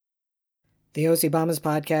The OC Bombers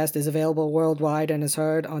podcast is available worldwide and is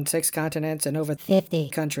heard on 6 continents and over 50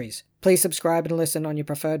 countries. Please subscribe and listen on your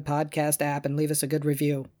preferred podcast app and leave us a good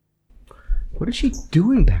review. What is she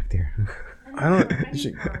doing back there? I don't. Is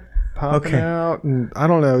she popping out? And I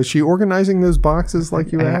don't know. Is she organizing those boxes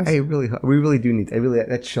like you asked? We really do need.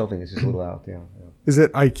 That shelving is just a little out. Yeah. Is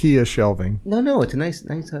it IKEA shelving? No. It's a nice,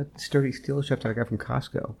 sturdy steel shelf that I got from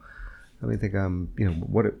Costco. I mean, think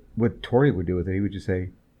what Tori would do with it. He would just say,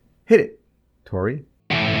 "Hit it, Tori."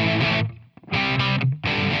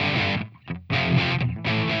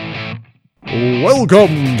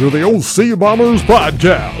 Welcome to the OC Bombers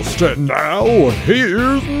podcast. And now,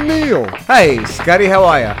 here's Neil. Hey, Scotty, how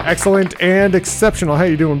are you? Excellent and exceptional. How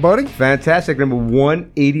you doing, buddy? Fantastic. Number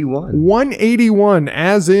 181. 181,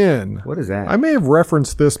 as in. What is that? I may have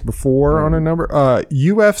referenced this before on a number.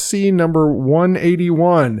 UFC number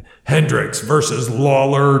 181. Hendricks versus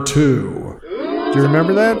Lawler 2. Do you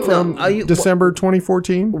remember that from December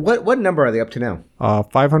 2014? What number are they up to now?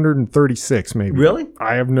 536, maybe. Really?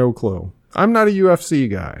 I have no clue. I'm not a UFC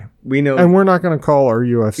guy. We know, and we're not going to call our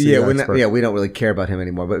UFC expert. We don't really care about him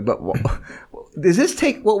anymore. But does this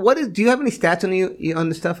take? What is? Do you have any stats on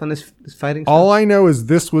the stuff on this fighting stuff? All I know is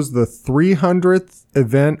this was the 300th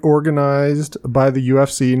event organized by the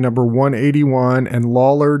UFC, number 181, and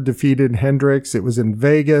Lawler defeated Hendricks. It was in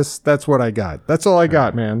Vegas. That's what I got. That's all I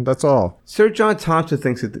got, man. That's all. Sir John Thompson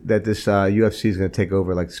thinks that this UFC is going to take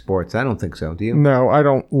over like sports. I don't think so. Do you? No, I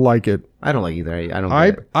don't like it. I don't like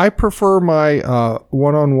either. I prefer my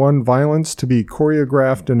one-on-one violence to be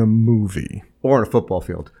choreographed in a movie. Or on a football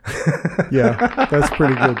field. Yeah, that's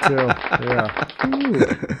pretty good too. Yeah.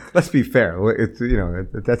 Ooh. Let's be fair. It's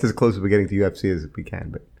that's as close as we're getting to UFC as we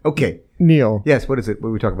can. But okay, Neil. Yes. What is it? What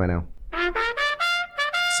are we talking about now?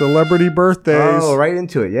 Celebrity birthdays. Oh, right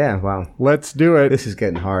into it. Yeah. Wow. Let's do it. This is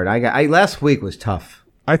getting hard. Last week was tough.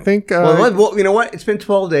 I think. Well, you know what? It's been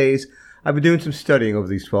 12 days. I've been doing some studying over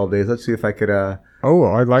these 12 days. Let's see if I could. Oh,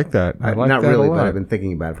 I like that. Not really, but I've been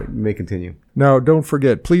thinking about it. But you may continue. Now, don't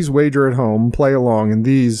forget, please wager at home, play along, and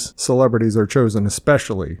these celebrities are chosen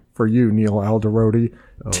especially for you, Neil Alderodi.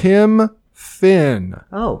 Oh. Tim Finn.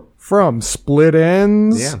 Oh. From Split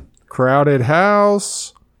Ends. Yeah. Crowded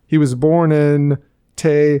House. He was born in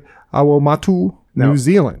Te Awamatu, New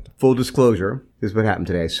Zealand. Full disclosure, this is what happened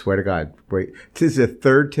today. I swear to God. Wait, this is the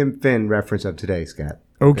third Tim Finn reference of today, Scott.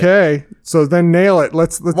 Okay. So then nail it.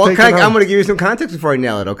 Let's take it home. I'm going to give you some context before I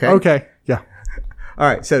nail it, okay? Okay. Yeah. All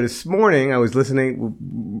right. So this morning I was listening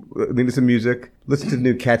to some music, listening to the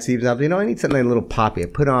new Cat Stevens album. I need something like a little poppy. I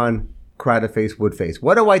put on Crowded Face, Woodface.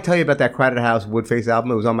 What do I tell you about that Crowded House, Woodface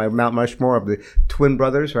album? It was on my Mount Rushmore of the twin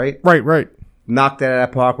brothers, right? Right. Knocked that out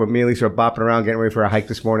of the park. We're immediately sort of bopping around, getting ready for a hike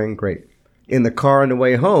this morning. Great. In the car on the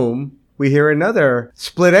way home, we hear another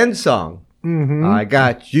Split End song. Mm-hmm. I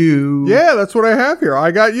got you. Yeah, that's what I have here. I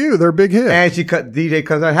got you. They're big hit. And DJ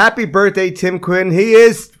comes on. Happy birthday, Tim Quinn. He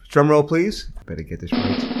is, drum roll please. I better get this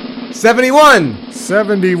right. 71.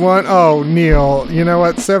 71. Oh, Neil. You know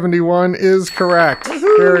what? 71 is correct.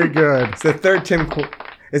 Very good. It's the third Tim Quinn.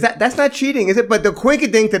 That's not cheating, is it? But the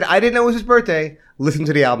quinkydink that I didn't know was his birthday, listen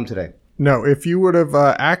to the album today. No, if you would have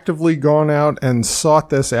actively gone out and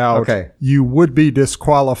sought this out, you would be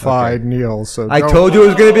disqualified, Neil. So I told you it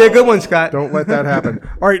was going to be a good one, Scott. Don't let that happen.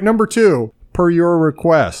 All right, number 2, per your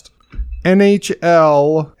request,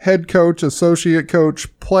 NHL head coach, associate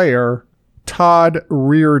coach, player, Todd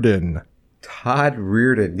Reardon. Todd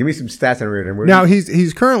Reardon. Give me some stats on Reardon. Now,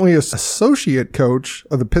 he's currently associate coach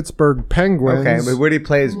of the Pittsburgh Penguins. Okay, but where do he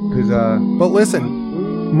play But listen,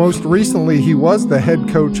 most recently, he was the head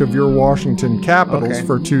coach of your Washington Capitals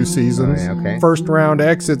for 2 seasons. First round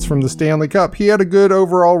exits from the Stanley Cup. He had a good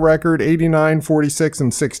overall record, 89, 46,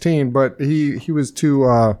 and 16, but he was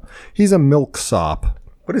too, he's a milksop.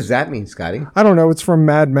 What does that mean, Scotty? I don't know. It's from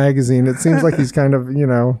Mad Magazine. It seems like he's kind of,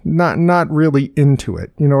 not really into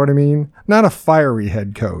it. You know what I mean? Not a fiery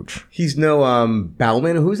head coach. He's no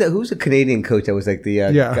Bowman. Who's that? Who's the Canadian coach that was like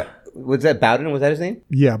the... Was that Bowden? Was that his name?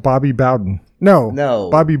 Yeah, Bobby Bowden. No.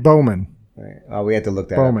 Bobby Bowman. Right. Oh, we had to look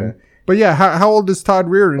that Bowman. up. But yeah, how old is Todd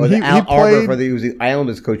Reardon? He played for he was the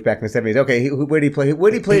Islanders coach back in the 70s. Okay, where did he play? Where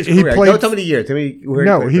did he play his career? Don't tell me the year. Tell me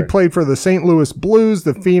where he played for the St. Louis Blues,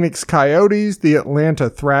 the Phoenix Coyotes, the Atlanta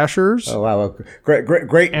Thrashers. Oh wow,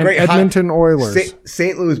 great, and Edmonton Oilers.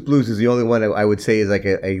 St. Louis Blues is the only one I would say is like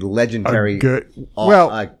a legendary. The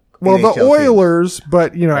Oilers,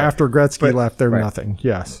 but after Gretzky left, they're nothing.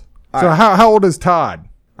 Yes. So how old is Todd?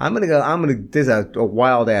 I'm gonna. This is a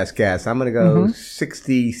wild ass guess. I'm gonna go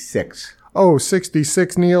 66. Oh,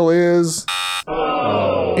 66. Neil is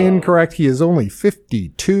Incorrect. He is only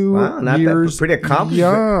 52 years pretty accomplished.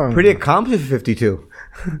 young. Pretty accomplished for 52.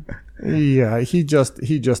 Yeah, he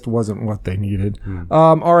just wasn't what they needed.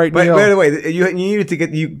 All right, but Neil. by the way, you needed to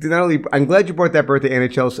get not only. I'm glad you brought that birthday.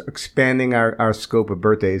 NHL's expanding our scope of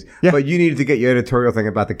birthdays, but you needed to get your editorial thing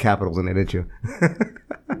about the Capitals in it, didn't you?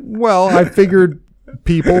 Well, I figured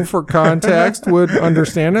people for context would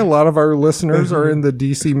understand it. A lot of our listeners are in the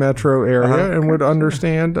DC metro area and would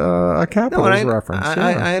understand a Capitals reference.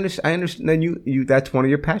 I understand. You that's one of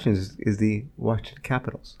your passions is the watch the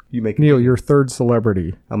Capitals. You make Neil, your third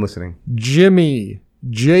celebrity. I'm listening. Jimmy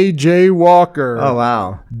JJ Walker. Oh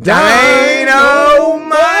wow, Dynamite!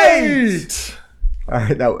 All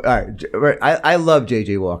right. I love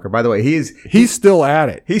JJ Walker. By the way, he's still at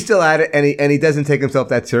it. He's still at it, and he doesn't take himself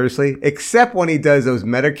that seriously, except when he does those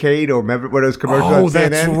Medicaid or what those commercials. Oh,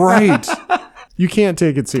 that's right. You can't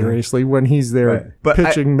take it seriously when he's there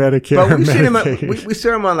pitching Medicare. But we've seen him. We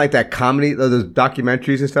saw him on like that comedy, those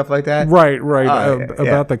documentaries and stuff like that. Right.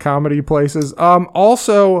 About the comedy places.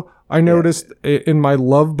 Also, I noticed in my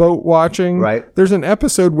Love Boat watching. Right. There's an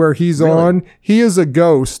episode where he's on. He is a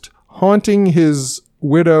ghost haunting his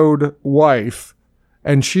widowed wife,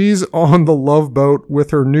 and she's on the Love Boat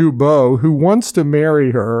with her new beau who wants to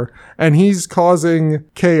marry her, and he's causing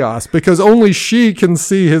chaos because only she can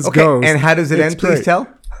see his ghost. And how does it end? Please tell.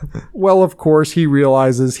 Well, of course, he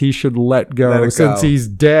realizes he should let go since he's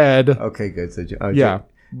dead. Okay, good. So,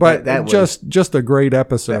 but that just a great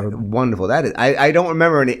episode. Wonderful. That is. I don't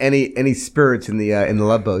remember any spirits in the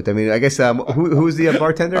Love Boat. I mean, I guess who's the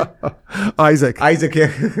bartender? Isaac.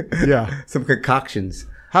 Yeah. Some concoctions.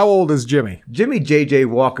 How old is Jimmy? Jimmy JJ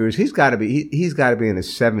Walker's. He's got to be in his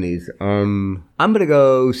 70s. I'm gonna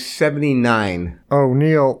go 79. Oh,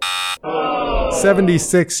 Neil.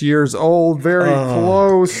 76 years old. Very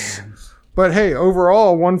close. But hey,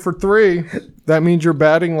 overall, 1 for 3. That means you're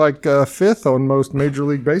batting like fifth on most Major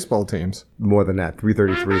League Baseball teams. More than that.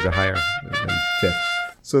 333s are higher than fifth.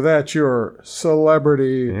 So that's your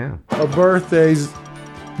celebrity of birthdays.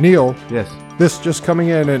 Neil. Yes. This just coming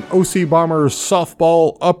in an OC Bombers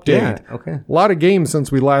softball update. Yeah, okay. A lot of games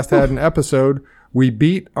since we last had an episode. We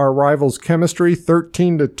beat our rivals Chemistry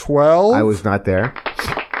 13-12. I was not there.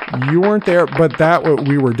 You weren't there, but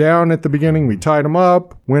we were down at the beginning. We tied them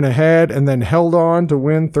up, went ahead, and then held on to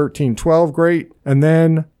win 13-12. Great. And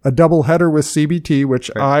then a doubleheader with CBT,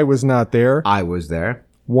 which I was not there. I was there.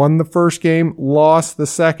 Won the first game, lost the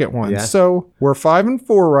second one. Yes. So we're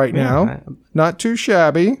 5-4 right now. Not too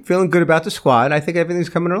shabby. Feeling good about the squad. I think everything's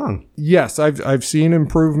coming along. Yes, I've seen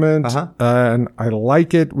improvement, and I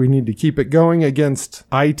like it. We need to keep it going against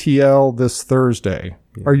ITL this Thursday.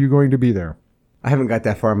 Yeah. Are you going to be there? I haven't got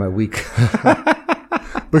that far in my week.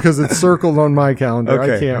 Because it's circled on my calendar.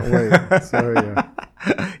 Okay. I can't wait. So, yeah.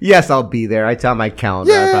 Yes, I'll be there. I tell my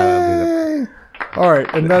calendar. Yay! I'll be there. All right,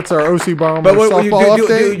 and that's our OC Bombers softball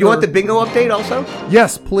update. You want the bingo update also?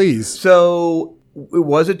 Yes, please. So it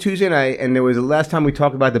was a Tuesday night, and there was the last time we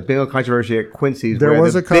talked about the bingo controversy at Quincy's. There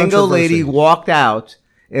was a bingo lady walked out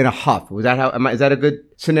in a huff. Was that is that a good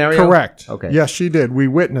scenario? Correct. Okay. Yes, she did. We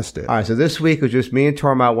witnessed it. All right. So this week it was just me and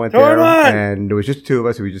Tormont went there, and there was just two of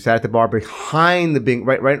us. We just sat at the bar behind the bingo,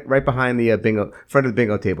 right behind the bingo, front of the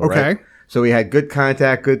bingo table. Okay. Right? So we had good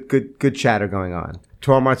contact, good chatter going on.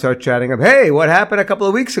 Tormont started chatting up. Hey, what happened a couple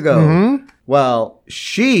of weeks ago? Mm-hmm. Well,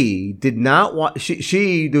 she did not want.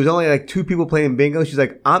 She there was only like 2 people playing bingo. She's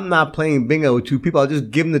like, I'm not playing bingo with 2 people. I'll just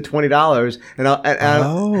give them the $20 and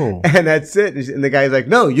that's it. And the guy's like,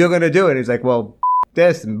 no, you're gonna do it. And he's like, well,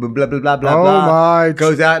 this and blah blah blah blah blah. My!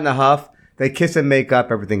 Goes out in a huff. They kiss and make up.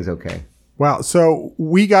 Everything's okay. Wow. So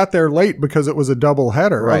we got there late because it was a double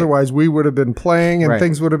header. Right. Otherwise, we would have been playing and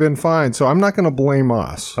things would have been fine. So I'm not going to blame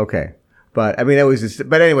us. Okay. But I mean, it was just,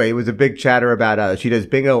 but anyway, it was a big chatter about she does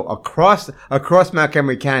bingo across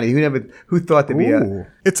Montgomery County. Who thought to be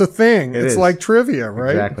it's a thing. It's like trivia,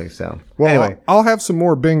 right? Exactly. So well, anyway, I'll have some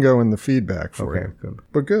more bingo in the feedback for you. Good.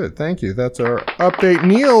 But good, thank you. That's our update.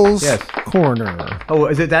 Neil's corner. Oh,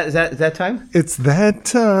 is that time? It's that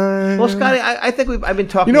time. Well, Scotty, I think I've been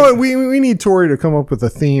talking. You know what? We need Tori to come up with a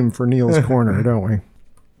theme for Neil's corner, don't we?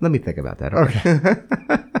 Let me think about that. Okay.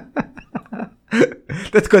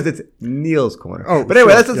 That's because it's Neil's corner. Oh, but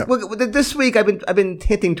anyway, this week I've been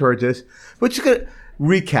hinting towards this. We're just gonna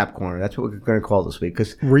recap corner. That's what we're going to call this week.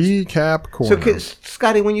 Recap corner. So,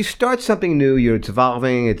 Scotty, when you start something new, it's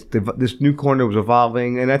evolving. This new corner was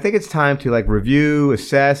evolving, and I think it's time to review,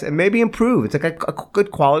 assess, and maybe improve. It's like a good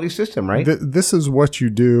quality system, right? This is what you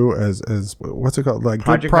do as what's it called? Like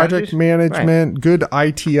project management, good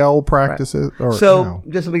ITL practices. Right. Or,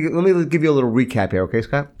 just let me give you a little recap here, okay,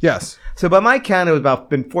 Scott? Yes. So by my count, it was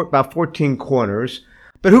about 14 corners.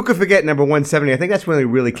 But who could forget number 170? I think that's when they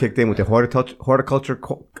really kicked in with the horticulture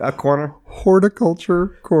corner.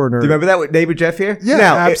 Horticulture corner. Do you remember that with neighbor Jeff here?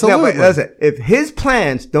 Yeah, absolutely. Listen, if his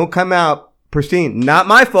plants don't come out pristine, not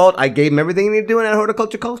my fault. I gave him everything he needed to do in that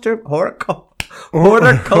horticulture corner.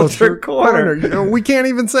 You know, we can't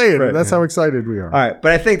even say it. Right. That's how excited we are. All right,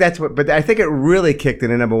 but I think I think it really kicked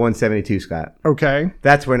in at number 172, Scott. Okay.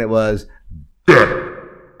 That's when it was Death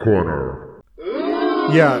Corner.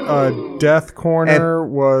 Yeah, Death Corner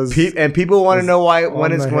was... and people want to know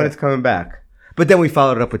when it's coming back. But then we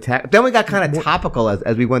followed it up with then we got kind of topical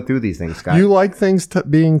as we went through these things, Scott. You like things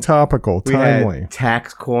being topical, timely. We had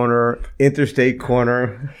tax corner, interstate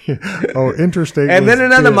corner. Oh, interstate. And then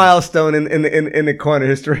another milestone in the corner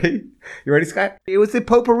history. You ready, Scott? It was the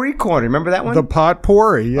potpourri corner. Remember that one? The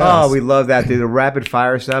potpourri, yes. Oh, we love that. The rapid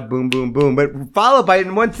fire stuff. Boom, boom, boom. But followed by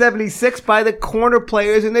in 176 by the corner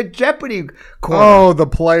players in the Jeopardy corner. Oh, the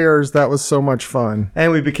players. That was so much fun.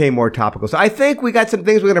 And we became more topical. So I think we got some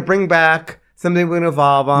things we're going to bring back. Something we're going to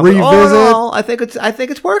evolve on. Revisit. All in all, I think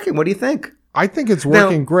it's working. What do you think? I think it's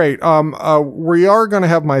working great. We are going to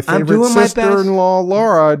have my favorite sister-in-law,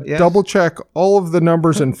 Laura, double check all of the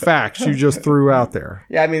numbers and facts you just threw out there.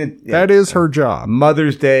 Yeah, I mean... that is her job.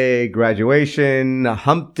 Mother's Day, graduation,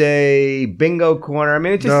 hump day, bingo corner. I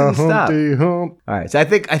mean, it just didn't stop. Hump. All right, so I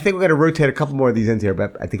think we're going to rotate a couple more of these into here,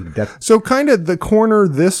 but I think that's... So kind of the corner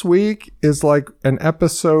this week is like an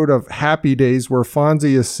episode of Happy Days where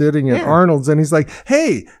Fonzie is sitting at Arnold's and he's like,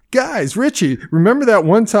 hey... guys, Richie, remember that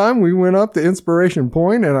one time we went up to Inspiration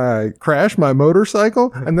Point and I crashed my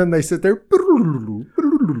motorcycle? And then they sit there,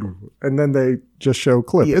 and then they just show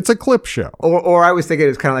clip. Yeah. It's a clip show. Or I was thinking it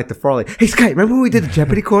was kind of like the Farley. Hey, Sky, remember when we did the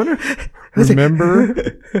Jeopardy corner? Remember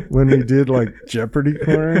when we did like Jeopardy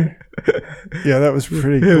corner? Yeah, that was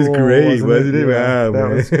pretty cool. It was great, wasn't it? Yeah, that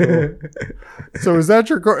was cool. So is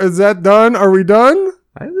that done? Are we done?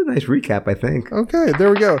 That was a nice recap, I think. Okay, there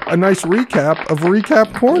we go. A nice recap of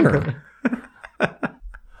Recap Corner.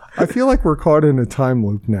 I feel like we're caught in a time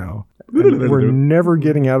loop now. We're never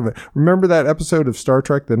getting out of it. Remember that episode of Star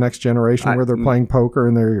Trek, The Next Generation, where they're playing poker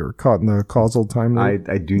and they're caught in the causal time loop?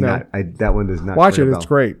 I do not. That one does not. Watch it. It's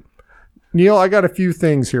great. Neil, I got a few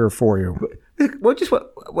things here for you.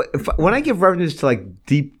 When I give references to like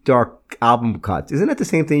deep, dark album cuts, isn't that the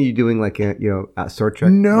same thing you're doing like Star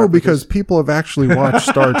Trek? No, references? Because people have actually watched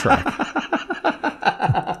Star Trek.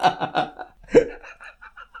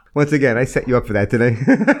 Once again, I set you up for that today.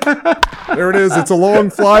 There it is. It's a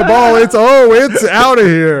long fly ball. It's out of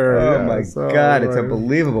here. Oh my God. It's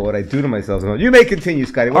unbelievable what I do to myself. You may continue,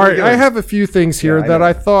 Scotty. All right. I have a few things here that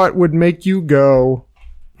I thought would make you go,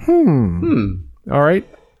 All right.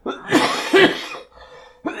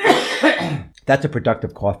 That's a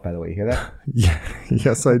productive cough, by the way. You hear that? Yeah.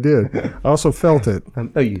 Yes, I did. I also felt it.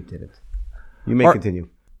 You did it. You may continue.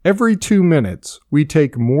 Every 2 minutes, we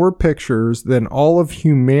take more pictures than all of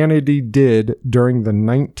humanity did during the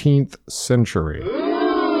 19th century.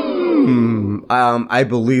 I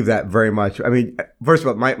believe that very much. I mean, first of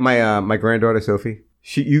all, my granddaughter Sophie,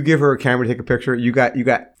 you give her a camera to take a picture, you got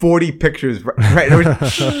 40 pictures right.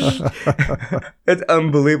 It's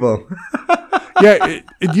unbelievable. Yeah,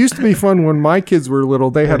 it used to be fun when my kids were little.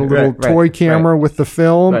 They had a little toy camera with the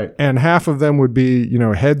film, and half of them would be,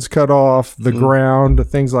 heads cut off, the ground,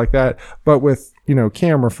 things like that. But with,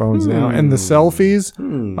 camera phones now. And the selfies,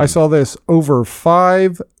 I saw this, over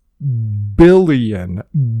 5 billion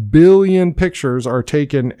pictures are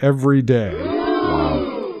taken every day.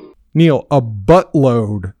 Wow. Neil, a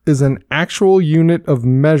buttload is an actual unit of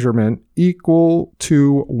measurement equal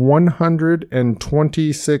to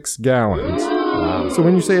 126 gallons. So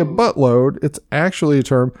when you say a buttload, it's actually a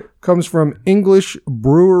term, comes from English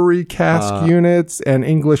brewery cask units and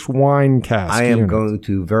English wine cask units. I am going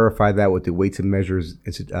to verify that with the Weights and Measures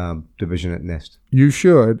division at NIST. You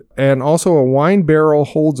should. And also a wine barrel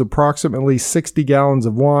holds approximately 60 gallons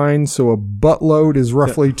of wine, so a buttload is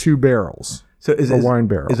roughly 2 barrels. So is a wine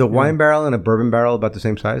barrel. Is a wine barrel and a bourbon barrel about the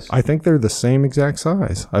same size? I think they're the same exact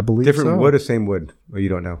size. I believe Different wood or same wood? Or you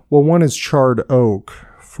don't know? Well, one is charred oak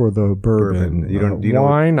for the bourbon.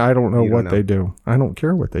 Wine, I don't know what they do. I don't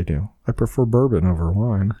care what they do. I prefer bourbon over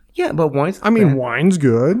wine. Yeah, but wine's... wine's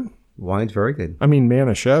good. Wine's very good.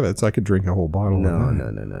 Manischewitz, I could drink a whole bottle of that.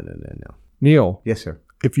 No. Neil. Yes, sir.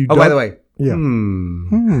 By the way. Yeah.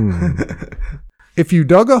 If you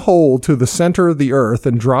dug a hole to the center of the earth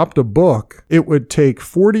and dropped a book, it would take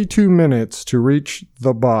 42 minutes to reach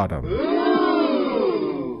the bottom.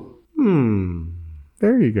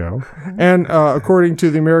 There you go. And according to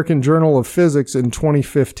the American Journal of Physics in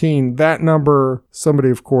 2015, that number, somebody,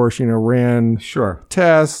 of course, ran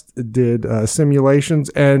tests, did simulations,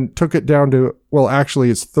 and took it down to Well, actually,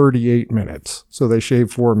 it's 38 minutes. So they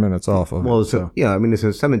shaved 4 minutes off of it. Well, yeah, I mean,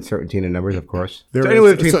 there's some uncertainty in the numbers, of course. So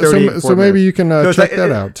anyway, between 30 and 4 maybe you can check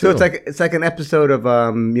that out, too. So it's like an episode of,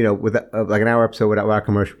 like an hour episode without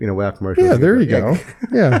commercials. Yeah, there you go.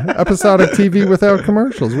 Yeah, episodic TV without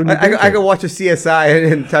commercials. I could watch a CSI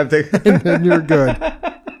and time to... and you're good.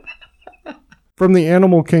 From the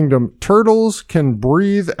animal kingdom, turtles can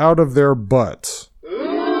breathe out of their butts.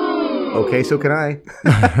 Okay, so can I.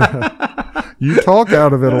 You talk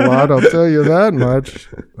out of it a lot, I'll tell you that much.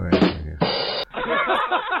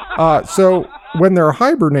 So when they're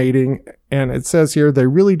hibernating, and it says here they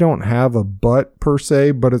really don't have a butt per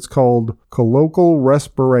se, but it's called colloquial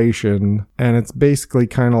respiration, and it's basically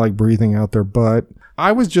kind of like breathing out their butt.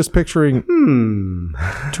 I was just picturing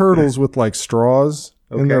turtles with like straws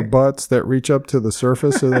in their butts that reach up to the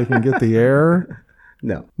surface so they can get the air.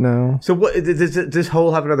 No. So what does this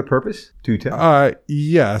hole have another purpose? Do you tell?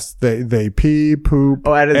 Yes, they pee, poop,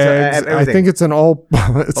 eggs. I think it's an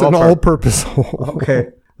all-purpose hole. Okay,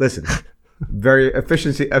 listen.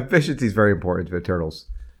 Efficiency is very important for turtles.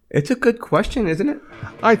 It's a good question, isn't it?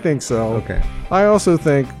 I think so. Okay. I also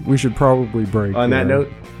think we should probably break. On that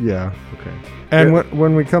note? Yeah. Okay. And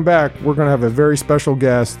when we come back, we're going to have a very special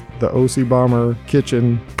guest, the OC Bomber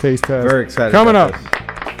Kitchen Taste Test. Very excited. Coming up.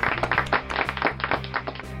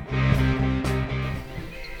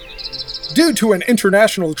 Due to an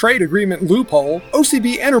international trade agreement loophole,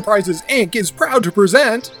 OCB Enterprises Inc. is proud to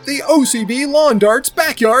present the OCB Lawn Darts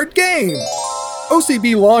Backyard Game.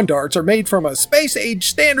 OCB lawn darts are made from a space-age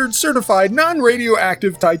standard certified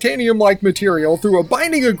non-radioactive titanium-like material through a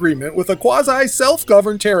binding agreement with a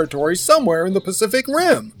quasi-self-governed territory somewhere in the Pacific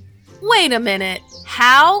Rim. Wait a minute,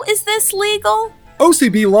 how is this legal?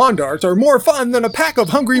 OCB lawn darts are more fun than a pack of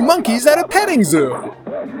hungry monkeys at a petting zoo.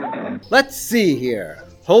 Let's see here.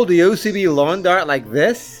 Hold the OCB lawn dart like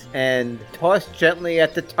this and toss gently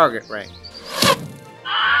at the target ring.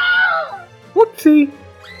 Whoopsie.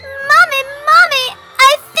 Mommy,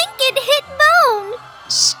 I think it hit bone.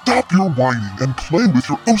 Stop your whining and play with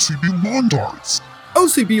your OCB lawn darts.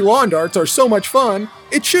 OCB lawn darts are so much fun,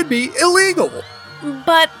 it should be illegal.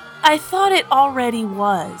 But I thought it already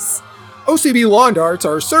was. OCB lawn darts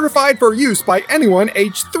are certified for use by anyone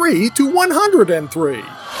aged 3 to 103.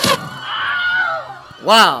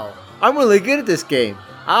 Wow, I'm really good at this game.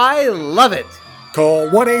 I love it. Call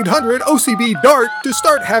 1-800-OCB-DART to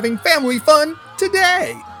start having family fun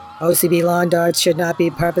today. OCB lawn darts should not be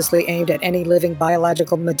purposely aimed at any living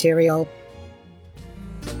biological material.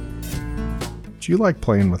 Do you like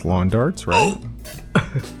playing with lawn darts, right?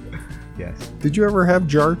 Yes. Did you ever have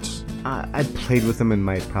jarts? I played with them in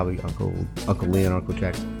my probably Uncle Lee and Uncle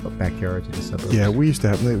Jack's backyards in the suburbs. Yeah, we used to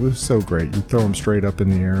have them. It was so great. You throw them straight up in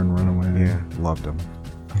the air and run away. Yeah. Loved them.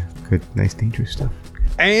 Yeah, good, nice, dangerous stuff.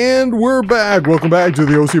 And we're back. Welcome back to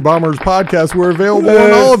the OC Bombers podcast. We're available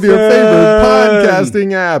on all of your favorite podcasting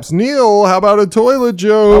apps. Neil, how about a toilet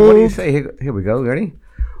joke? What do you say? Here we go. Ready?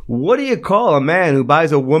 What do you call a man who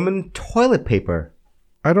buys a woman toilet paper?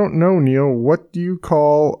 I don't know, Neil. What do you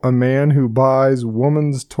call a man who buys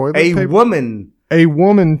woman's toilet paper? A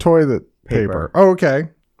woman toilet paper. Oh, okay.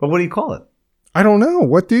 But what do you call it? I don't know.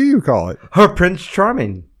 What do you call it? Her Prince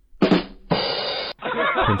Charming.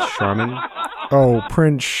 Prince Charming? Oh,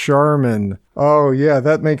 Prince Charming. Oh, yeah.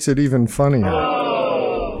 That makes it even funnier.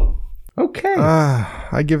 Okay.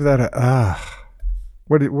 I give that a...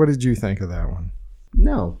 What did you think of that one?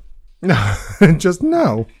 No. No. Just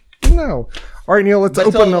no. No. All right, Neil, let's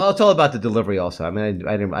open up. It's all about the delivery also. I mean,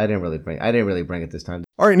 I didn't really bring it this time.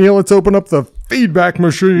 All right, Neil, let's open up the feedback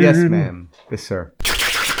machine. Yes, ma'am. Yes, sir.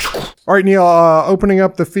 All right, Neil, opening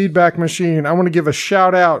up the feedback machine. I want to give a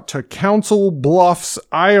shout out to Council Bluffs,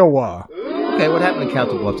 Iowa. Okay, what happened in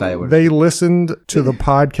Council Bluffs, Iowa? They listened to the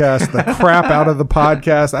podcast, the crap out of the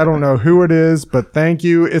podcast. I don't know who it is, but thank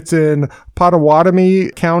you. It's in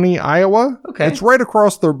Pottawatomie County, Iowa. Okay. It's right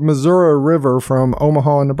across the Missouri River from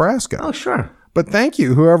Omaha, Nebraska. Oh, sure. But thank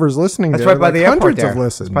you, whoever's listening. That's there. right by the airport there. Hundreds of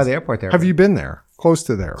listens. It's by the airport there. Have you been there? Close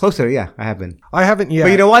to there. Close to there, yeah. I have been. I haven't yet.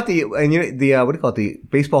 But you know what? What do you call it? The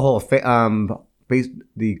Baseball Hall of Fame,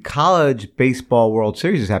 the College Baseball World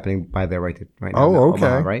Series is happening by there right now. Oh, okay.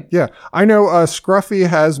 Omaha, right? Yeah. I know Scruffy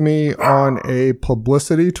has me on a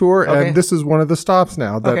publicity tour, and this is one of the stops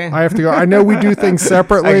now that I have to go. I know we do things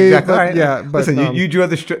separately. Exactly. But, right. yeah. But, listen, you drew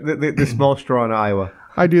the small straw in Iowa.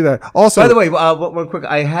 I do that. Also, by the way, one quick.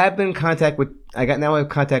 I have been in contact with. I have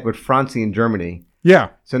contact with Francie in Germany. Yeah.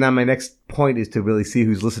 So now my next point is to really see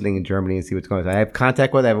who's listening in Germany and see what's going on. I have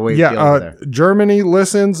contact with. I have a way. Yeah. There. Germany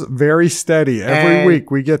listens very steady every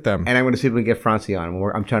week. We get them, and I'm going to see if we can get Francie on.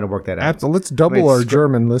 I'm trying to work that out. Let's double our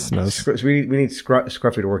German listeners. We need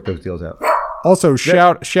Scruffy to work those deals out. Also,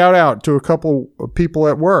 shout out to a couple of people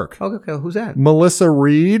at work. Okay, who's that? Melissa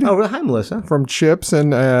Reed. Oh, hi, Melissa. From CHIPS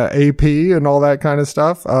and AP and all that kind of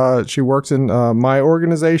stuff. She works in my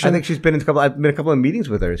organization. I think she's been in I've been in a couple of meetings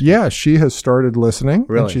with her. Yeah, she has started listening.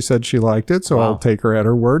 Really? And she said she liked it, so I'll take her at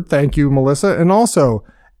her word. Thank you, Melissa. And also,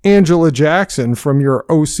 Angela Jackson from your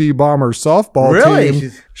OC Bombers softball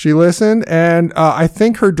team. She listened, and I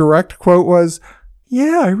think her direct quote was,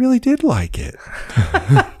 "Yeah, I really did like it."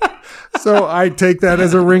 So I take that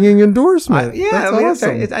as a ringing endorsement. That's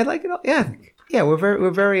awesome. I like it. Yeah.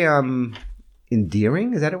 We're very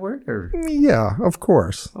endearing. Is that a word? Or yeah, of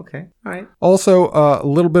course. Okay, all right. Also, a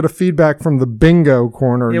little bit of feedback from the bingo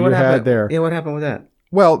corner you had there. Yeah, what happened with that?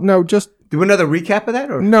 Well, no, just do another recap of that,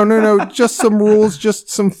 or no, just some rules, just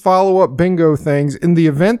some follow-up bingo things. In the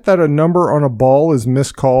event that a number on a ball is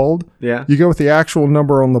miscalled, you go with the actual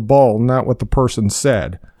number on the ball, not what the person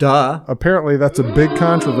said. Duh. Apparently, that's a big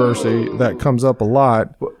controversy that comes up a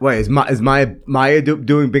lot. Wait, is Maya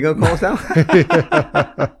doing bingo calls now?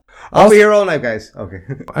 I'll be here all night, guys. Okay.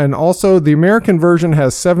 And also, the American version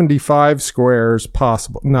has 75 squares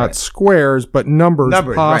possible. Not squares, but numbers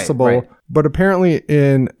possible. Right. But apparently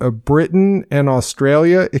in Britain and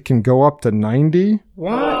Australia, it can go up to 90.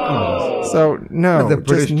 What? So, no. What are the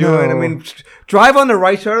British doing? I mean, drive on the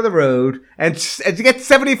right side of the road and get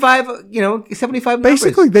 75, 75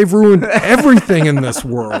 Basically, numbers. They've ruined everything in this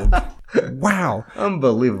world. Wow.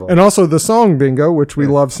 Unbelievable. And also the song bingo, which we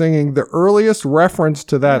love singing. The earliest reference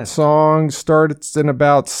to that song starts in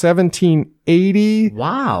about 1780.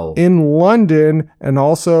 Wow. In London. And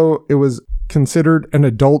also it was considered an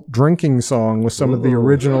adult drinking song with some of the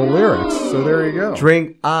original lyrics. So there you go.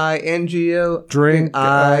 Drink I-N-G-O. Drink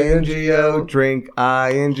I-N-G-O. Drink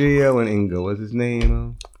I-N-G-O. And Ingo was his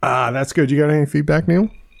name. That's good. You got any feedback, Neil?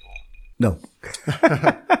 No.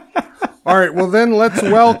 All right, well then let's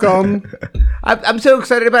welcome. I'm so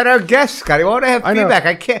excited about our guest, Scotty. Why don't I have feedback?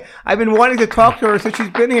 I can't. I've been wanting to talk to her since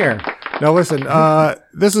she's been here. Now listen,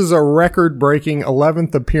 this is a record-breaking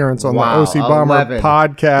 11th appearance on the OC Bomber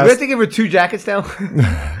podcast. We have to give her 2 jackets now.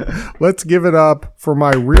 Let's give it up for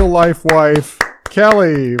my real-life wife,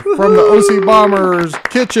 Kelly, from the OC Bombers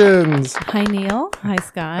Kitchens. Hi, Neil. Hi,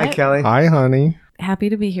 Scott. Hi, Kelly. Hi, honey. Happy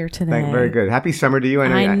to be here today. Very good. Happy summer to you.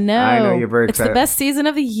 I know. I know you're very excited. It's the best season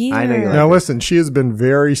of the year. I know you like Now, listen, she has been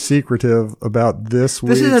very secretive about this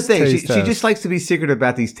week's This is the thing. taste She test. just likes to be secretive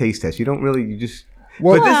about these taste tests. You don't really, you just...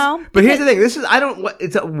 Well, but here's the thing. This is,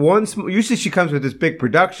 it's a one, usually she comes with this big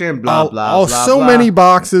production, blah, blah, blah, so blah. many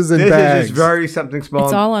boxes and this bags. This is just very something small.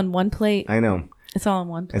 It's all on one plate. I know. It's all on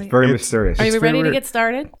one plate. It's very mysterious. Are you ready to get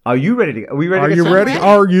started? Are you ready? Are we ready to get started?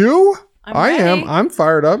 Are you ready? Are you? I am. I'm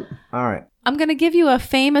fired up. All right. I'm going to give you a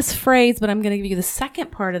famous phrase, but I'm going to give you the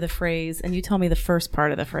second part of the phrase, and you tell me the first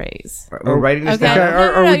part of the phrase. We're writing this down.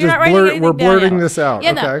 Okay, we're blurting this out.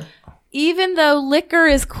 Yeah, okay. No. Even though liquor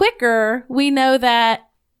is quicker, we know that.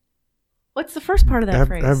 What's the first part of that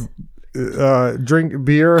phrase? Drink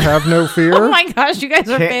beer, have no fear. Oh my gosh, you guys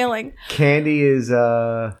are failing. Candy is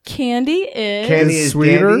Candy is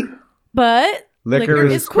sweeter, dandy, but liquor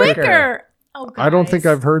is quicker. Oh, I don't think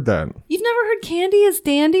I've heard that. You've never heard candy is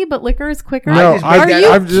dandy, but liquor is quicker? No, are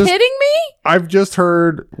you kidding me? I've just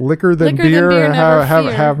heard liquor than beer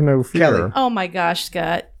have no fear. Kelly. Oh my gosh,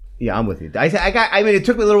 Scott. Yeah, I'm with you. I mean, it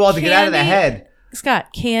took me a little while to get out of the head.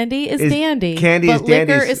 Scott, candy is dandy. Candy is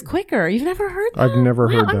dandy. Liquor is quicker. You've never heard that? I've never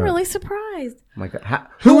heard that. I'm really surprised. Oh my God.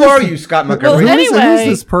 Who are you, Scott Montgomery? Well, anyway, who's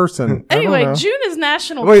this person? Anyway, June is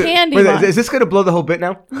National Candy Month. Is this going to blow the whole bit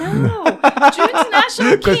now? No. June's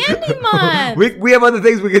National Candy Month. We have other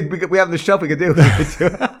things we have on the shelf we could do.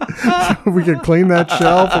 We could clean that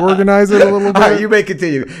shelf, organize it a little bit. All right, you may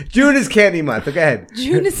continue. June is Candy Month. Go ahead.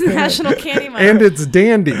 June is National Candy Month. And it's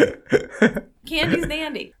dandy. Candy's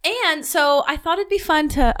dandy. And so I thought it'd be fun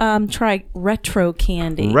to try retro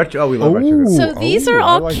candy. Retro. Oh, we love retro. So these are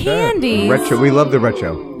all candies. Retro. We love the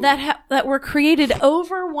retro. That were created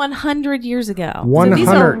over 100 years ago. 100. So these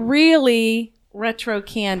are really retro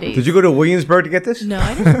candies. Did you go to Williamsburg to get this? No,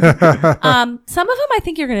 I didn't. Some of them I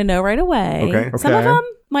think you're going to know right away. Okay. Some of them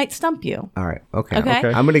might stump you. All right. Okay.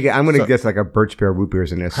 Okay. I'm gonna guess like a birch beer root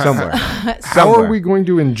beers in there somewhere. How are we going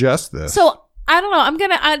to ingest this? So I don't know.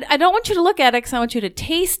 I don't want you to look at it because I want you to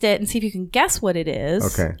taste it and see if you can guess what it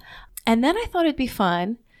is. Okay. And then I thought it'd be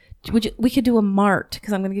fun. We could do a MART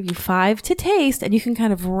because I'm going to give you 5 to taste and you can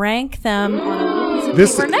kind of rank them on a little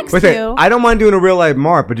piece of paper next to you. I don't mind doing a real life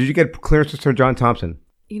MART, but did you get clearance from Sir John Thompson?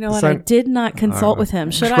 You know what? I did not consult with him.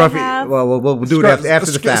 Should Scruffy, I have? Well, we'll do it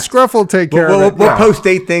after the fact. Scruff will take care of it. We'll post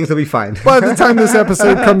 8 things. It'll be fine. By the time this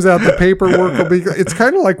episode comes out, the paperwork will be... It's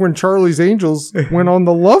kind of like when Charlie's Angels went on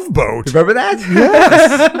the Love Boat. Remember that? Yes.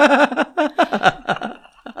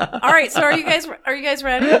 All right. So are you guys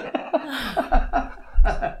ready?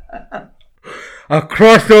 A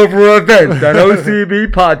crossover event on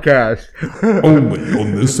OCB Podcast. Only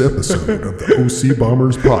on this episode of the OC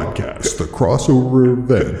Bombers Podcast, the crossover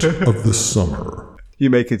event of the summer. You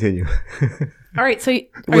may continue. All right. So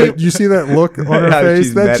you see that look on her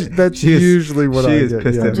face? That's usually what I get. She is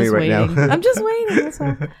pissed at me right now. I'm just waiting. That's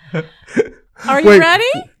all. Are you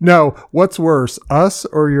ready? No. What's worse, us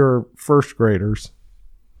or your first graders?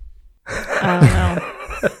 I don't know.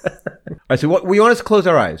 All right, so we want us to close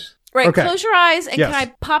our eyes. Right, Okay. close your eyes and Yes. can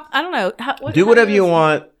I pop? I don't know. Do whatever you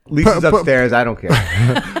want. Lisa's upstairs. I don't care.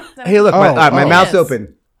 Hey, look, my mouth's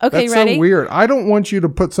open. Okay, That's ready? so weird. I don't want you to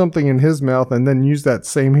put something in his mouth and then use that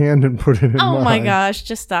same hand and put it in mine. Oh my gosh,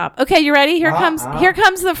 just stop. Okay, you ready? Here comes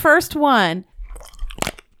the first one.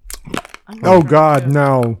 Oh God,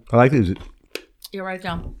 no. I like these. You're right,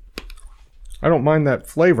 John. I don't mind that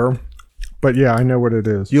flavor, but yeah, I know what it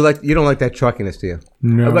is. You don't like that chalkiness, do you?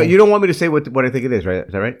 No. But you don't want me to say what I think it is, right?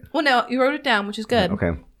 Is that right? Well, no, you wrote it down, which is good.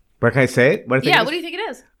 Okay. But can I say it? What do Yeah, what do you think it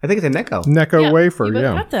is? I think it's a Necco. Necco Yeah, wafer, you both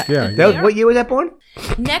yeah. got that. Yeah. That was, what year was that born?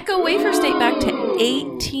 Necco wafers date back to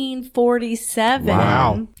 1847.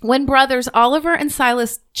 Wow. When brothers Oliver and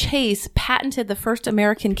Silas Chase patented the first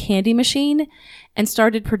American candy machine and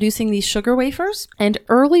started producing these sugar wafers, and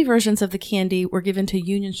early versions of the candy were given to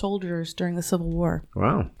Union soldiers during the Civil War.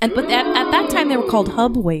 Wow. But at that time, they were called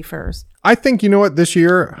hub wafers. I think, you know what, this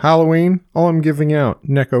year, Halloween, all I'm giving out,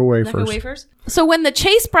 Necco wafers. Necco wafers? So when the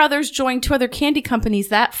Chase brothers joined 2 other candy companies,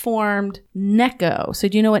 that formed Necco. So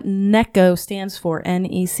do you know what Necco stands for?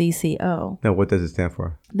 Necco. No, what does it stand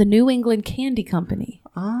for? The New England Candy Company.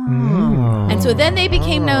 Oh. And so then they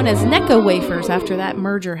became known as Necco wafers after that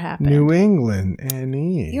merger happened. New England,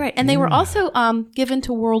 NE. You're right. And they were also given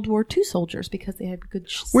to World War II soldiers because they had good...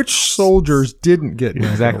 Which soldiers didn't get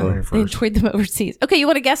Necco wafers? They enjoyed them overseas. Okay, you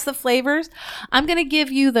want to guess the flavors? I'm going to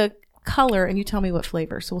give you the color and you tell me what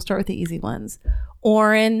flavor. So we'll start with the easy ones.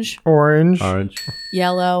 Orange. Orange.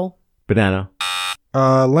 Yellow. Banana.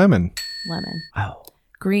 Lemon. Lemon. Oh.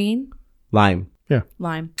 Green. Lime. Yeah.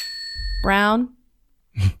 Lime. Brown.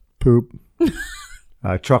 Poop.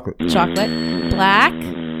 Chocolate. Chocolate. Black.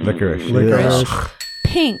 Licorice.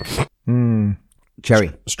 Pink.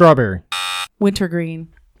 Cherry. Strawberry. Wintergreen.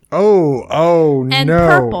 Oh, and no.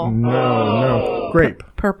 Purple. No. Grape.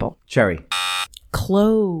 Purple. Cherry.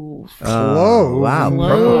 Clove. Clove. Wow.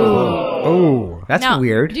 Clove. Oh. That's now,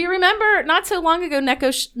 weird. Do you remember not so long ago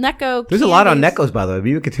Necco There's a lot on Neckos, by the way.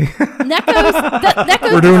 You continue. Necco's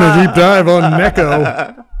We're doing a deep dive on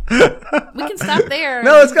Necco. We can stop there.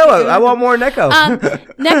 No, let's go. I want more Necco.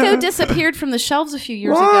 Necco disappeared from the shelves a few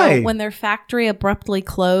years ago when their factory abruptly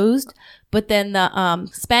closed. But then the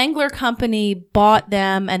Spangler Company bought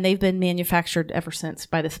them, and they've been manufactured ever since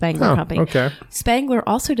by the Spangler Company. Okay. Spangler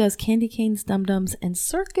also does candy canes, dum-dums, and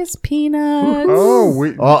circus peanuts.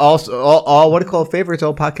 Oh, all what do you call favorites?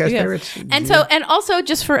 All podcast favorites. And also,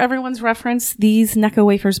 just for everyone's reference, these Necco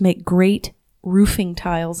wafers make great roofing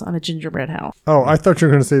tiles on a gingerbread house. Oh, I thought you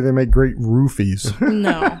were going to say they make great roofies.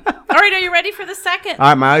 No. All right, are you ready for the second? All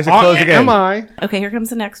right, my eyes are closed again. Am I? Okay, here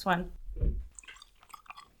comes the next one.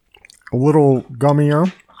 A little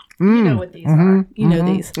gummier. You know what these are. You know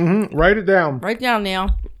these. Mm-hmm. Write it down. Write down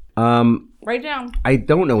now. Write down. I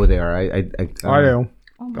don't know what they are. I know.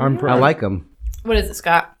 I like them. What is it,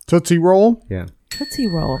 Scott? Tootsie Roll? Yeah. Tootsie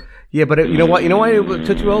Roll. Yeah, but you know what? You know why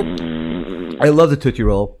Tootsie Roll? I love the Tootsie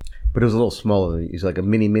Roll, but it was a little smaller. It's like a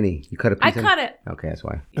mini. You cut a piece. I cut it. Okay, that's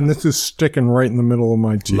why. And this is sticking right in the middle of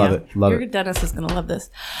my teeth. Love it. Your Dennis is going to love this.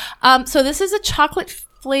 So this is a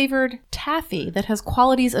chocolate-flavored taffy that has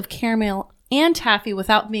qualities of caramel and taffy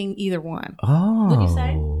without being either one. Oh. Would you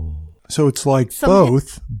say? So it's like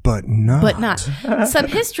both, but not. But not. Some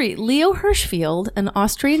history. Leo Hirschfeld, an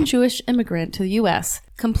Austrian Jewish immigrant to the U.S.,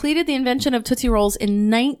 completed the invention of Tootsie Rolls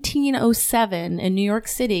in 1907 in New York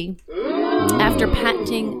City after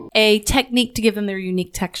patenting a technique to give them their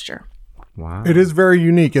unique texture. Wow. It is very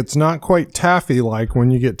unique. It's not quite taffy-like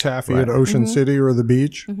when you get taffy at Ocean City or the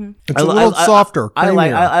beach. It's a little softer. I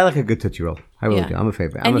like a good Tootsie Roll. I really do. I'm a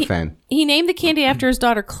favorite. I'm a fan. He named the candy after his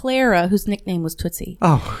daughter Clara, whose nickname was Tootsie.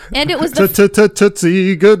 Oh. And it was the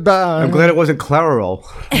Tootsie, goodbye. I'm glad it wasn't Clara Roll.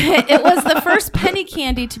 It was the first penny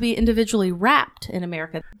candy to be individually wrapped in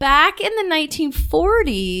America. Back in the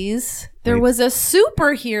 1940s, there was a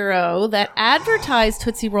superhero that advertised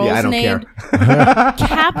Tootsie Rolls named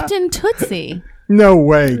Captain Tootsie. No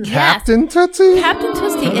way. Captain Tootsie? Captain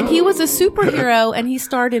Tootsie. And he was a superhero, and he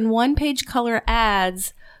starred in one-page color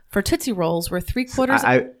ads for Tootsie Rolls where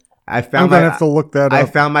 3/4... I'm going to have to look that up. I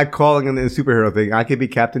found my calling in the superhero thing. I could be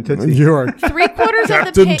Captain Tootsie. You are 3/4 Captain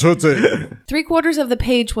of the Tootsie. 3/4 of the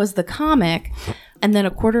page was the comic, and then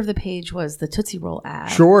 1/4 of the page was the Tootsie Roll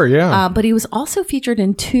ad. Sure, yeah. But he was also featured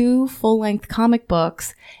in 2 full-length comic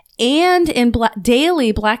books and in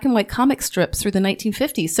daily black and white comic strips through the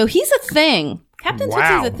 1950s. So he's a thing. Captain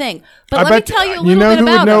Tootsie's a thing. But let me tell you a little bit about him. You know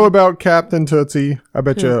who would know about Captain Tootsie? I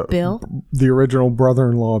bet you Bill? The original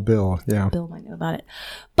brother-in-law, Bill. Yeah. Bill might know about it.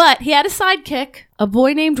 But he had a sidekick, a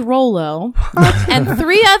boy named Rollo, and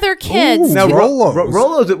 3 other kids. Ooh, now,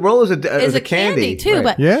 Rollo's is a candy too,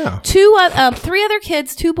 right. but 3 other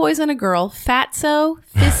kids, 2 boys and a girl, Fatso,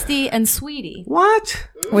 Fisty, and Sweetie. What?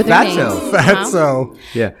 Were their names. Fatso.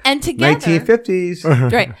 Yeah. And together,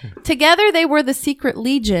 1950s. Right. Together, they were the Secret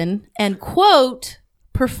Legion and, quote,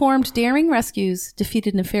 performed daring rescues,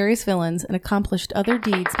 defeated nefarious villains, and accomplished other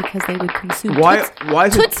deeds because they would consume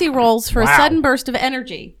Tootsie Rolls for a sudden burst of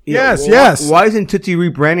energy. Yes. Why isn't Tootsie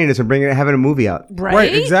rebranding this and having a movie out?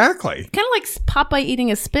 Right, exactly. Kind of like Popeye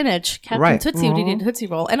eating a spinach. Captain Tootsie would eat a Tootsie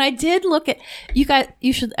Roll. And I did look at,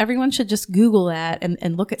 everyone should just Google that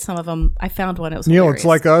and look at some of them. I found one. It was hilarious. It's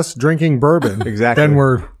like us drinking bourbon. Exactly. Then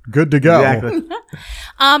we're good to go. Exactly.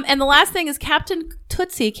 And the last thing is Captain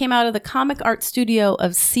Tootsie came out of the comic art studio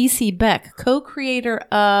of C.C. Beck, co-creator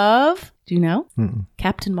of, do you know?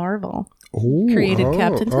 Captain Marvel. Created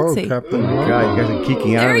Captain Tootsie. Captain Marvel. God, you guys are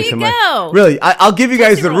geeking out. There you go. Really, I'll give you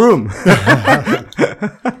guys the room. All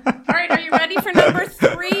right, are you ready for number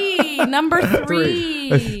 3? Number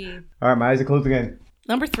 3. All right, my eyes are closed again.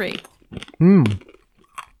 Number 3.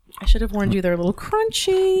 I should have warned you they're a little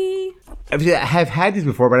crunchy. I've had these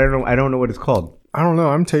before, but I don't know what it's called. I don't know.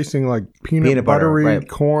 I'm tasting like peanut buttery butter,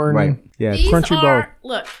 corn. Right. Yeah. These crunchy are,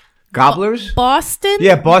 bowl. Look. Gobblers? Boston.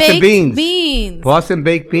 Yeah, Boston baked beans. Boston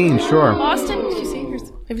baked beans, sure. Boston. Did you see?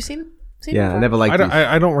 Have you seen Yeah, I never liked these.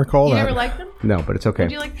 I don't recall that. You never liked them? No, but it's okay.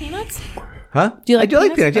 Do you like peanuts? Huh? Do you like I do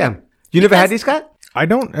like peanuts, yeah. You never had these, Scott? I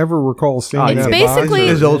don't ever recall seeing that. It's basically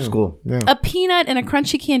It's old school. Yeah. a peanut and a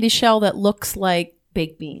crunchy candy shell that looks like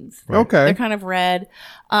baked beans. Right. Okay. They're kind of red.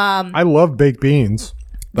 I love baked beans.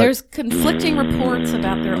 There's conflicting reports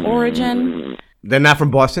about their origin. They're not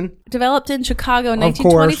from Boston? Developed in Chicago in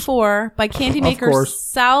 1924 by candy maker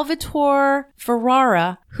Salvatore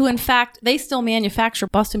Ferrara, who in fact, they still manufacture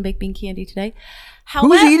Boston baked bean candy today.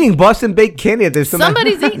 However, who's eating Boston baked candy at this time?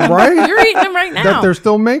 Somebody's eating them. Right? You're eating them right now. That they're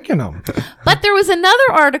still making them. But there was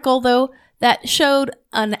another article, though, that showed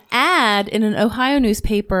an ad in an Ohio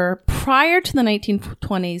newspaper prior to the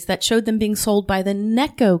 1920s that showed them being sold by the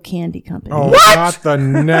Necco Candy Company. Oh, What? not the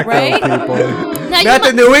Necco people. Now, Not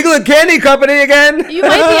the New England Candy Company again? you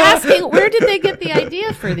might be asking, where did they get the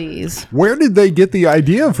idea for these? Where did they get the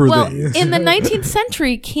idea for Well, these? in the 19th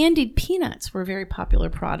century, candied peanuts were a very popular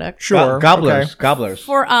product. Sure. Gobblers. Okay. Gobblers.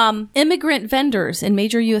 For immigrant vendors in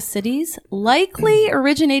major U.S. cities, likely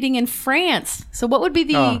originating in France. So what would be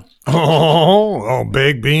the... Oh,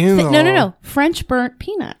 baked beans? No. French burnt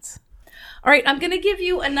peanuts. All right, I'm going to give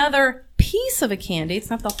you another piece of a candy. It's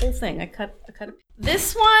not the whole thing. I cut a...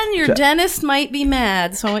 This one, your dentist might be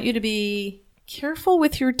mad, so I want you to be careful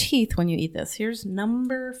with your teeth when you eat this. Here's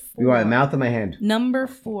number 4. You want a mouth in my hand? Number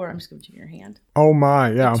 4. I'm just going to give you your hand. Oh,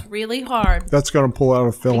 my, yeah. It's really hard. That's going to pull out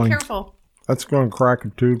a filling. Be careful. That's going to crack a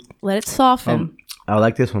tooth. Let it soften. I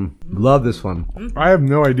like this one. Love this one. I have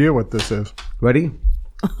no idea what this is. Ready?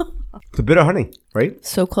 It's a bit of honey, right?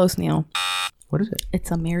 So close, Neil. What is it?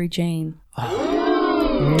 It's a Mary Jane. But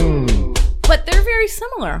they're very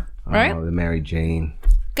similar, right? Oh, the Mary Jane.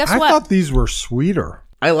 Guess I what? thought these were sweeter.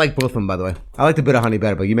 I like both of them, by the way. I like the bit of honey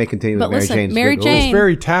better, but you may continue with But Mary listen, Jane's. Mary good. Jane- It's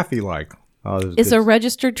very taffy-like. Oh, this is good. a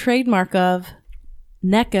registered trademark of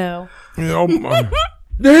Necco. Oh, my.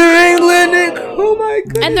 New England. Oh my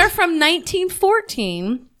goodness. And they're from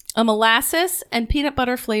 1914, a molasses and peanut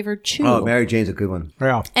butter flavored chew. Oh, Mary Jane's a good one.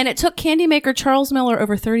 Yeah. And it took candy maker Charles Miller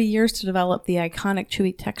over 30 years to develop the iconic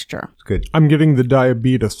chewy texture. It's good. I'm getting the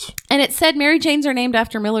diabetes. And it said Mary Janes are named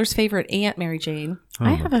after Miller's favorite Aunt Mary Jane.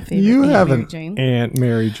 I have a favorite You Aunt have Mary an Jane. Aunt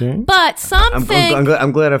Mary Jane. But some I'm think...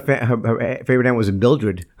 glad her favorite aunt was a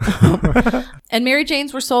Mildred. And Mary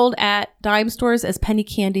Janes were sold at dime stores as penny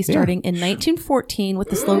candy starting in 1914 with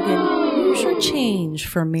the slogan, "Here's your change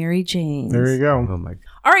for Mary Janes." There you go. Oh my.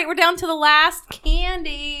 All right, we're down to the last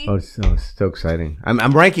candy. Oh, so exciting.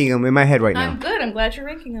 I'm ranking them in my head right now. I'm good. I'm glad you're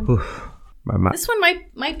ranking them. This one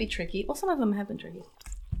might be tricky. Well, some of them have been tricky.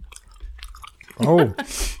 Oh.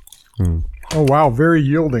 Oh, wow. Very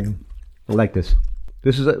yielding. I like this.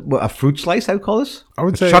 This is a fruit slice, I would call this. I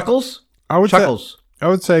would say Chuckles. Chuckles. I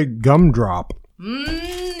would say gumdrop.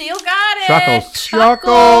 Neil got it. Chuckles.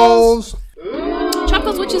 Chuckles.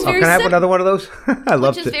 Chuckles, which is very Can I have another one of those? I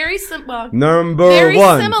love it. Which is very simple. Number very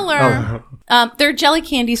one. Very similar. They're jelly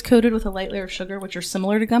candies coated with a light layer of sugar, which are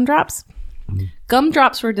similar to gumdrops.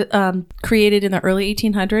 Gumdrops were created in the early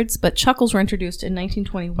 1800s, but Chuckles were introduced in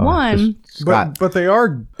 1921. But they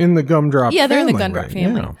are in the gumdrop family. Yeah, they're in the gumdrop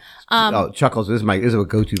family. Yeah. Chuckles. This is a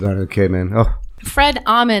go-to guy as a kid, man. Oh. Fred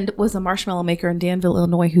Almond was a marshmallow maker in Danville,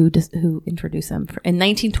 Illinois, who introduced them in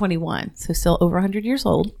 1921. So still over 100 years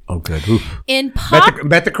old. Oh, good. Oof.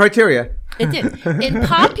 Met the criteria. It did. In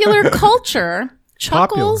popular culture,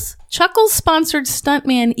 Chuckles sponsored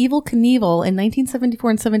stuntman Evel Knievel in 1974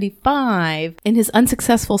 and 75 in his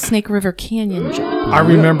unsuccessful Snake River Canyon jump. I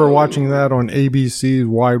remember watching that on ABC's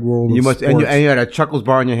Wide World of Sports. And you had a Chuckles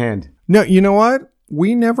bar in your hand. No, you know what?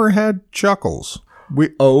 We never had Chuckles.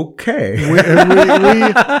 Okay.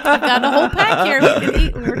 I've got a whole pack here. We can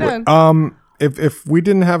eat when we're done. If we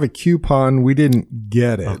didn't have a coupon, we didn't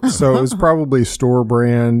get it. So it was probably store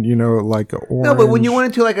brand, like orange. No, but when you went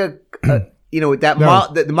into like the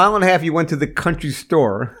mile and a half, you went to the country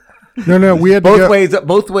store. No, we had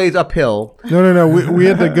both ways uphill. No. We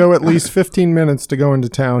had to go at least 15 minutes to go into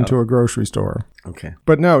town to a grocery store. Okay.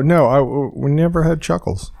 But we never had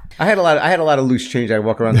Chuckles. I had a lot of loose change I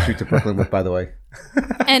walk around the streets of Brooklyn with, by the way.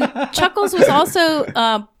 And Chuckles was also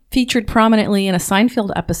featured prominently in a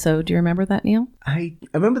Seinfeld episode. Do you remember that, Neil? I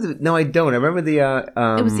remember no, I don't. I remember the it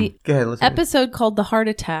was the go ahead, episode called The Heart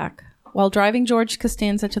Attack. While driving George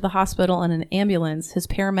Costanza to the hospital in an ambulance, his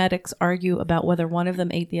paramedics argue about whether one of them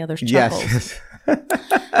ate the other's Chuckles. Yes.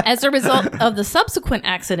 As a result of the subsequent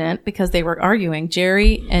accident, because they were arguing,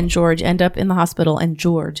 Jerry and George end up in the hospital and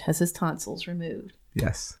George has his tonsils removed.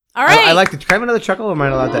 Yes. All right. I like to. Can I have another Chuckle, or am I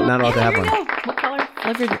not allowed to have one? Go. What color?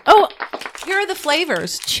 Flavor? Oh, here are the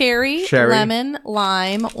flavors: cherry, lemon,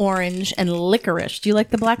 lime, orange, and licorice. Do you like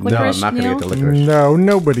the black licorice? No, I'm not going to get the licorice. No,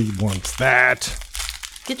 nobody wants that.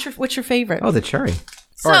 What's your favorite? Oh, the cherry.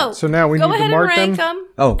 So now we need to mark them. Go ahead and rank them.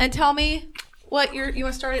 Oh. And tell me what you want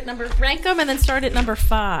to start at rank them and then start at number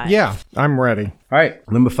 5. Yeah, I'm ready. All right,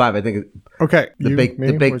 number 5. I think. Okay. The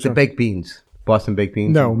baked beans. Boston baked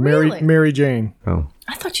beans. No, really? Mary Jane. Oh.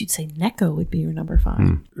 I thought you'd say Necco would be your number 5.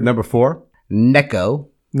 Number 4, Necco.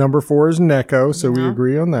 Number 4 is Necco, so we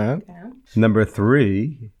agree on that. Okay. Number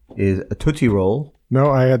 3 is a Tootsie Roll.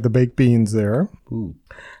 No, I had the baked beans there. Ooh.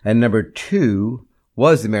 And number 2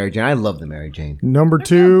 was the Mary Jane. I love the Mary Jane. Number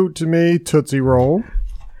 2 to me, Tootsie Roll.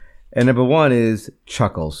 And number 1 is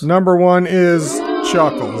Chuckles. Number 1 is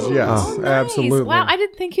Chuckles. Yes, Nice. absolutely. Wow, I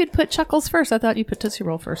didn't think you'd put Chuckles first. I thought you put Tootsie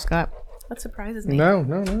Roll first, Scott. That surprises me. No. All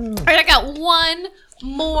right, I got one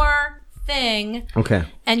more thing. Okay.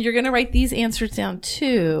 And you're going to write these answers down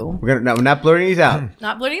too. We're not blurring these out.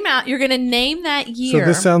 Not blurting them out. You're going to name that year. So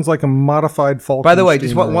this sounds like a modified Falcon. By the way,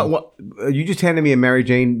 just what you just handed me a Mary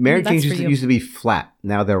Jane. Mary Jane used to be flat.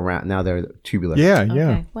 Now they're round. Now they're tubular. Yeah.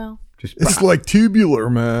 Okay, well. It's like tubular,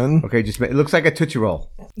 man. Okay, it looks like a Tootsie Roll.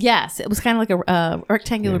 Yes, it was kind of like a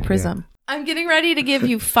rectangular prism. Yeah. I'm getting ready to give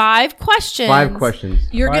you 5 questions. 5 questions.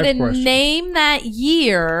 You're going to name that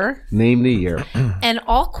year. Name the year. And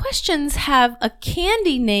all questions have a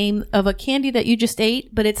candy name of a candy that you just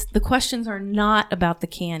ate, but the questions are not about the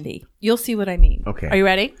candy. You'll see what I mean. Okay. Are you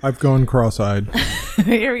ready? I've gone cross-eyed.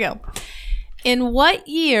 Here we go. In what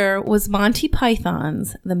year was Monty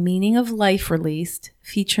Python's The Meaning of Life released,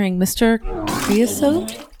 featuring Mr.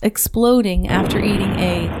 Creosote exploding after eating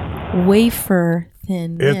a wafer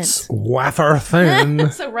thin mint? It's wafer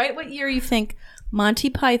thin. So write what year you think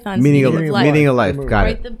Monty Python's Meaning of Life. Got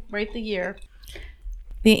it. Write the year.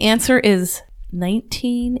 The answer is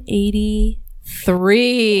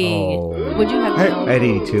 1983. Oh. Would you have? I had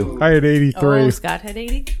 82. I had 83. Oh, Scott had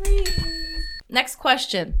 83. Next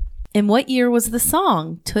question. In what year was the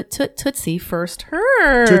song Toot Toot Tootsie first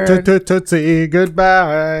heard? Toot Toot Toot Tootsie,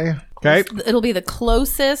 goodbye. Okay. It'll be the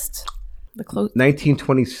closest.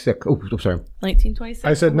 1926. Oh, I'm sorry. 1926.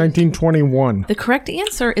 I said 1921. The correct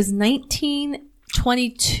answer is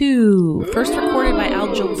 1922. First recorded by Al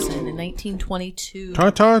Jolson in 1922.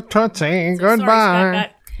 Toot Toot Tootsie, goodbye. Sorry,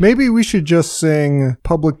 Scott. Maybe we should just sing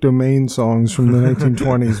public domain songs from the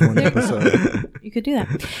 1920s one episode. You could do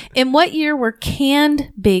that. In what year were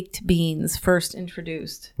canned baked beans first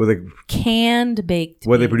introduced? Canned baked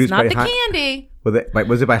Were they produced not by the candy. Was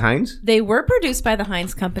it by Heinz? They were produced by the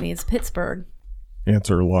Heinz Company. It's Pittsburgh.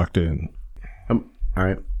 Answer locked in. All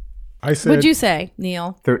right. I said. What'd you say,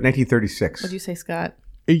 Neil? 1936. What'd you say, Scott?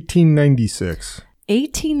 1896.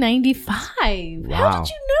 1895. Wow. How did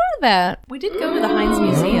you know that. We did go to the Heinz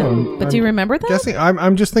Museum, but do you remember that? Guessing,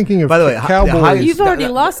 I'm just thinking of By the way, cowboys. You've already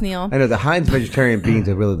lost, Neil. I know the Heinz vegetarian beans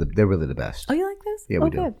are really the best. Oh, you like this? Yeah, we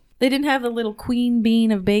do. Good. They didn't have the little queen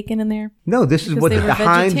bean of bacon in there? No, this is what the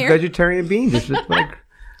Heinz vegetarian beans. This is like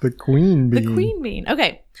the queen bean. The queen bean.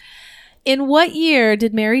 Okay. In what year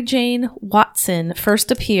did Mary Jane Watson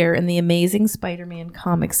first appear in the Amazing Spider-Man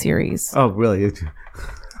comic series? Oh, really?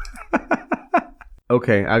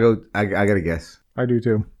 Okay, I got to guess. I do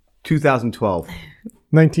too. 2012.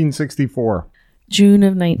 1964. June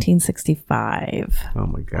of 1965. Oh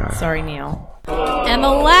my God. Sorry, Neil. And the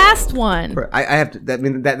last one. I have to. I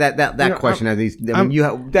mean that question. Was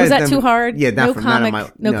that too hard? Yeah, no comic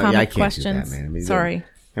questions. I can't do that, man. Sorry.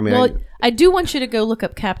 I do want you to go look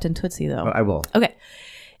up Captain Tootsie, though. I will. Okay.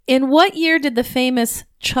 In what year did the famous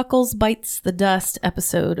Chuckles Bites the Dust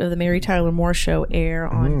episode of the Mary Tyler Moore Show air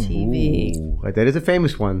on TV? Ooh, that is a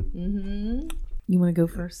famous one. Mm-hmm. You want to go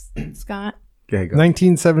first, Scott? Okay, go.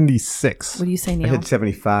 1976. What do you say, Neil? I said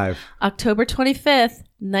 75. October 25th,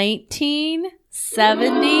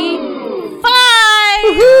 1975.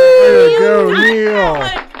 Way to go, Neil.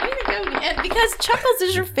 Because Chuckles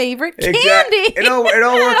is your favorite candy. It all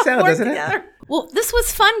works out, doesn't it? Well, this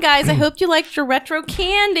was fun, guys. I hope you liked your retro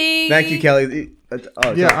candy. Thank you, Kelly.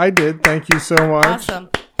 I did. Thank you so much. Awesome.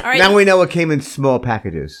 All right. Now we know it came in small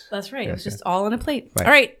packages. That's right. It was just all on a plate. Right.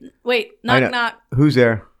 All right. Wait. Knock. Who's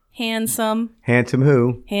there? Handsome. Handsome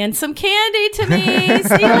who? Handsome candy to me.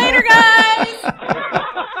 See you later, guys.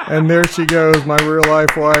 And there she goes, my real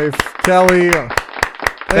life wife, Kelly.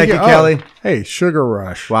 Thank you, Kelly. Hey, Sugar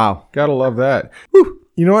Rush. Wow. Gotta love that. Whew.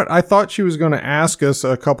 You know what? I thought she was going to ask us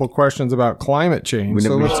a couple questions about climate change.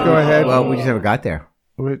 So let's go ahead. Well, we just never got there.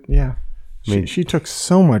 Yeah. She took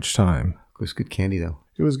so much time. It was good candy, though.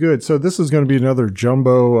 It was good. So this is going to be another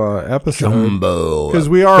jumbo episode. Jumbo. Because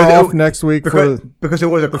we are off next week. Because it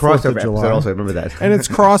was a crossover episode also. I remember that. And it's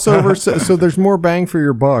crossover, so there's more bang for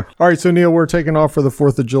your buck. All right, so Neil, we're taking off for the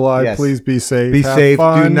 4th of July. Yes. Please be safe. Be Have safe.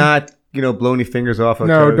 fun. Do not, blow any fingers off.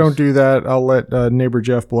 No, toes. don't do that. I'll let neighbor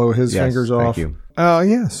Jeff blow his fingers off. Thank you.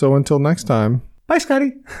 Yeah. So until next time. Bye,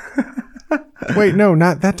 Scotty. Wait, no,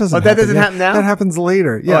 that doesn't. Oh, that doesn't happen now. That happens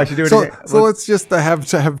later. Yeah. I should do it again. So let's just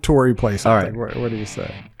have Tori play something. All right. What do you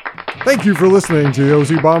say? Thank you for listening to the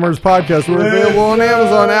OC Bombers podcast. We're available on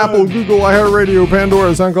Amazon, Apple, Google, iHeartRadio,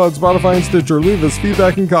 Pandora, SoundCloud, Spotify, and Stitcher. Leave us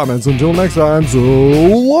feedback and comments. Until next time, so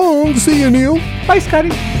long. See you, Neil. Bye,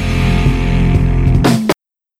 Scotty.